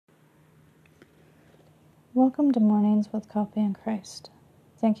Welcome to Mornings with Coffee and Christ.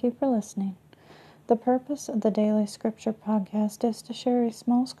 Thank you for listening. The purpose of the Daily Scripture Podcast is to share a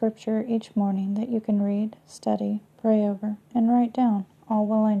small scripture each morning that you can read, study, pray over, and write down, all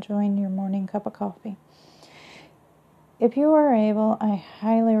while enjoying your morning cup of coffee. If you are able, I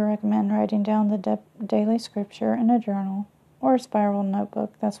highly recommend writing down the daily scripture in a journal or a spiral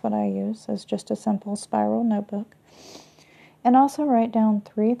notebook. That's what I use, is just a simple spiral notebook. And also write down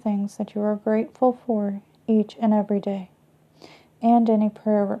 3 things that you are grateful for each and every day, and any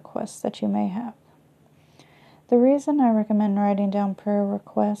prayer requests that you may have. The reason I recommend writing down prayer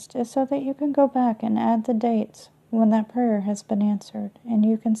requests is so that you can go back and add the dates when that prayer has been answered, and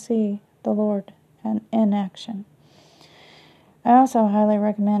you can see the Lord in action. I also highly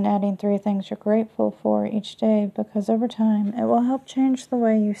recommend adding 3 things you're grateful for each day, because over time it will help change the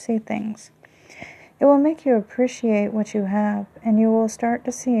way you see things. It will make you appreciate what you have, and you will start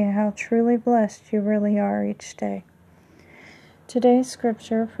to see how truly blessed you really are each day. Today's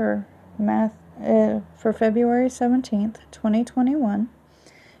scripture for February 17th, 2021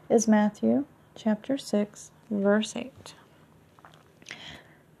 is Matthew chapter 6, verse 8.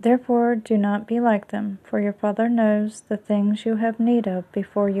 Therefore do not be like them, for your Father knows the things you have need of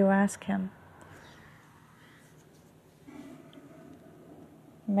before you ask Him.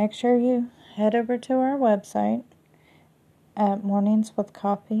 Make sure you head over to our website at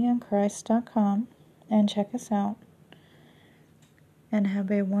morningswithcoffeeandchrist.com and check us out. And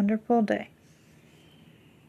have a wonderful day.